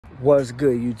What's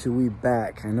good, YouTube? We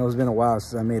back. I know it's been a while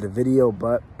since I made a video,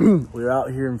 but we're out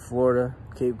here in Florida.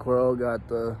 Cape Coral, got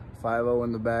the 5.0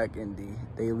 in the back and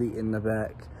the Elite in the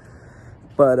back.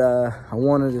 But I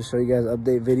wanted to show you guys an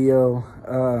update video.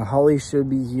 Holley should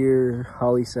be here.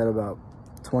 Holley said about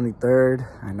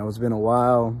 23rd. I know it's been a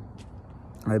while.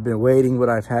 I've been waiting, but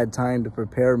I've had time to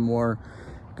prepare more.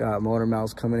 Got motor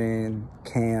mounts coming in,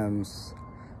 cams,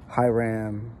 high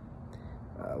ram,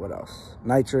 what else?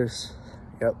 Nitrous.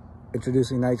 Yep,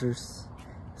 introducing nitrous.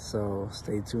 So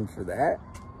stay tuned for that.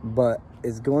 But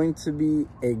it's going to be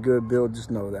a good build, just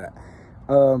know that.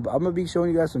 I'm gonna be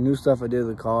showing you guys some new stuff I did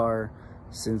with the car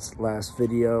since last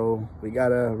video. We got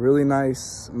a really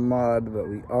nice mod, but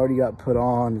we already got put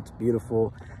on. It's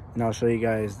beautiful, and I'll show you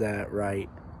guys that right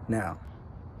now.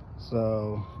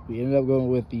 So we ended up going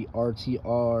with the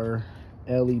RTR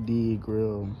LED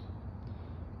grille,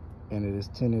 and it is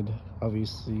tinted,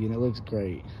 obviously, and it looks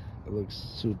great. It looks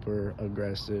super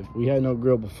aggressive. We had no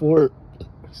grille before,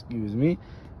 excuse me.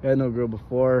 We had no grille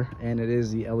before, and it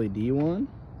is the LED one.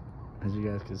 As you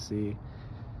guys can see,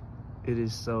 it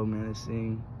is so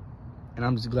menacing, and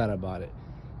I'm just glad I bought it.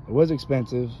 It was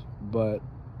expensive, but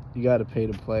you gotta pay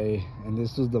to play, and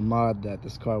this was the mod that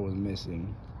this car was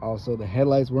missing. Also, the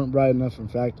headlights weren't bright enough from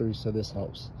factory, so this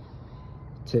helps.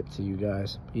 Tip to you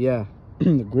guys. But yeah,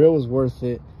 the grille was worth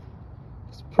it.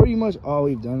 It's pretty much all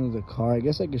we've done with the car. I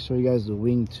guess I can show you guys the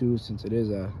wing too, since it is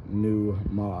a new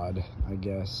mod, I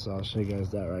guess. So I'll show you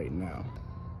guys that right now.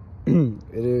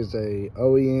 It is a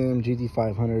OEM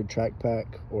GT500 track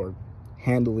pack, or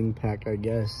handling pack, I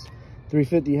guess.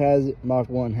 350 has it, Mach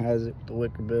 1 has it, the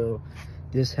wicker bill.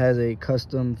 This has a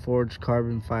custom forged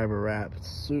carbon fiber wrap. It's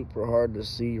super hard to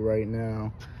see right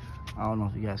now. I don't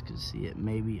know if you guys can see it,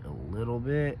 maybe a little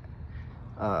bit,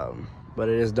 but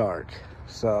it is dark.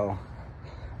 So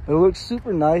it looks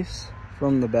super nice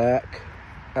from the back,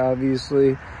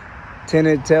 obviously.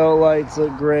 Tinted tail lights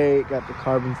look great. Got the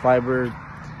carbon fiber.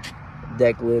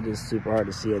 Deck lid is super hard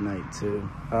to see at night too.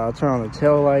 I'll turn on the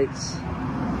tail lights.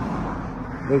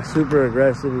 Looks super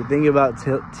aggressive. If you think about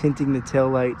tinting the tail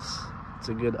lights, it's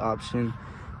a good option.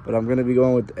 But I'm gonna be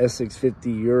going with the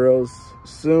S650 Euros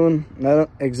soon. I don't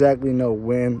exactly know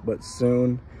when, but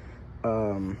soon.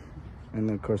 And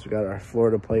then of course we got our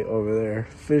Florida plate over there.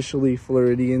 Officially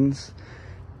Floridians.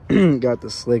 Got the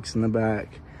slicks in the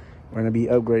back. We're gonna be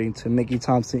upgrading to Mickey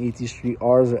Thompson ET Street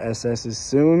R's or SS's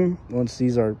soon. Once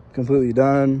these are completely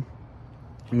done,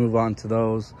 move on to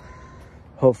those.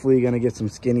 Hopefully gonna get some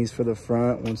skinnies for the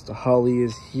front once the Holley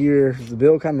is here. The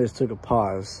build kind of just took a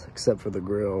pause, except for the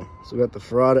grille. So we got the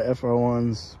Ferrata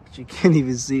FR1s, which you can't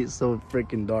even see, it's so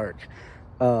freaking dark.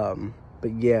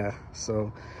 But yeah,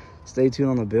 so stay tuned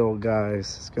on the build,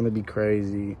 guys. It's gonna be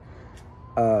crazy.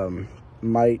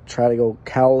 Might try to go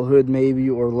cowl hood maybe,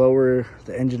 or lower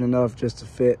the engine enough just to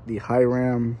fit the high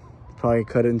ram. Probably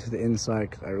cut into the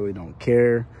inside because I really don't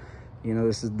care. You know,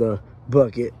 this is the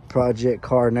bucket project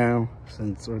car now,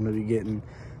 since we're gonna be getting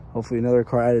hopefully another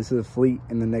car added to the fleet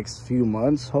in the next few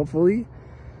months, hopefully.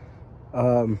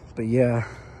 But yeah,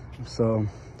 so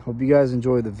hope you guys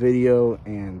enjoyed the video,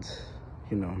 and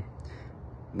you know,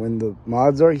 when the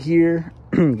mods are here,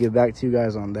 get back to you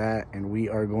guys on that, and we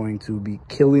are going to be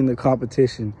killing the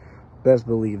competition. Best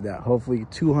believe that. Hopefully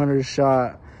 200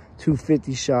 shot,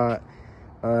 250 shot,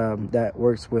 that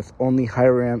works with only high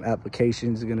ram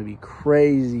applications. Is gonna be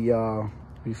crazy, y'all.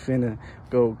 We finna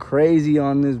go crazy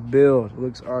on this build. It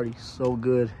looks already so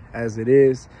good as it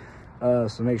is.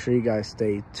 So make sure you guys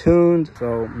stay tuned.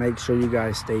 So make sure you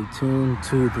guys stay tuned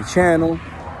to the channel.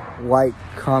 Like,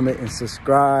 comment, and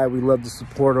subscribe. We love the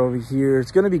support over here.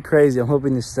 It's gonna be crazy. I'm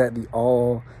hoping to set the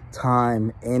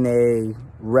all-time NA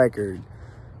record.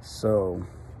 So,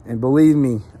 and believe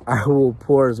me, I will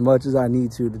pour as much as I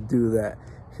need to do that,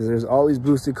 because there's all these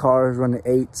boosted cars running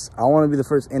 8s. I want to be the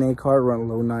first NA car to run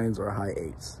low 9s or high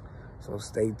 8s. So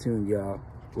stay tuned, y'all.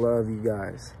 Love you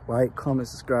guys. Like, comment,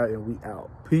 subscribe, and we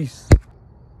out. Peace.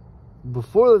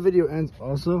 Before the video ends,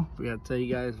 also, we gotta tell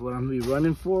you guys what I'm gonna be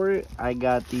running for it. I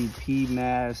got the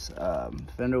PMAS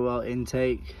fender well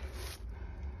intake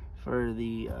for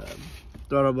the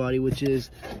throttle body, which is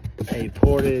a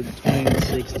ported Twin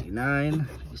 69.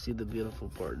 You see the beautiful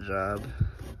port job.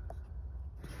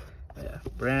 Yeah,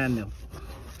 brand new.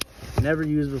 Never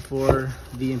used before.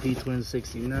 VMP Twin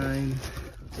 69.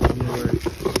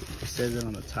 It says it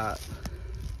on the top.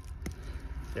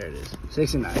 There it is,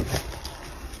 69.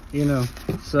 You know,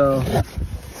 so,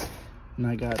 and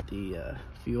I got the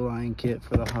fuel line kit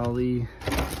for the Holley,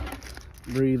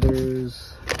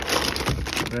 breathers,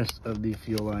 rest of the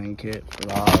fuel line kit for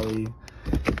the Holley.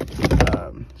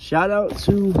 Shout out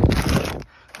to,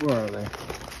 where are they?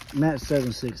 match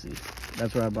 760.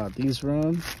 That's where I bought these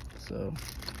from. So,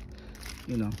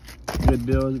 you know, good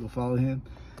build. Go follow him.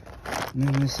 And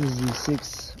then this is the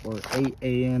 6 or 8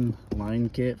 AM line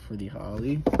kit for the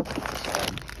Holley. So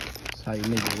that's how you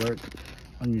make it work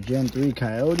on your Gen 3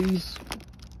 Coyotes.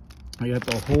 I got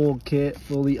the whole kit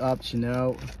fully optioned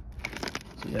out.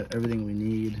 So you have everything we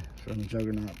need from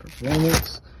Juggernaut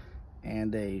Performance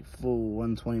and a full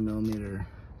 120mm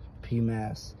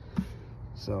PMAS.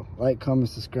 So like, comment,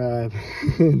 subscribe.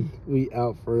 We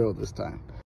out for real this time.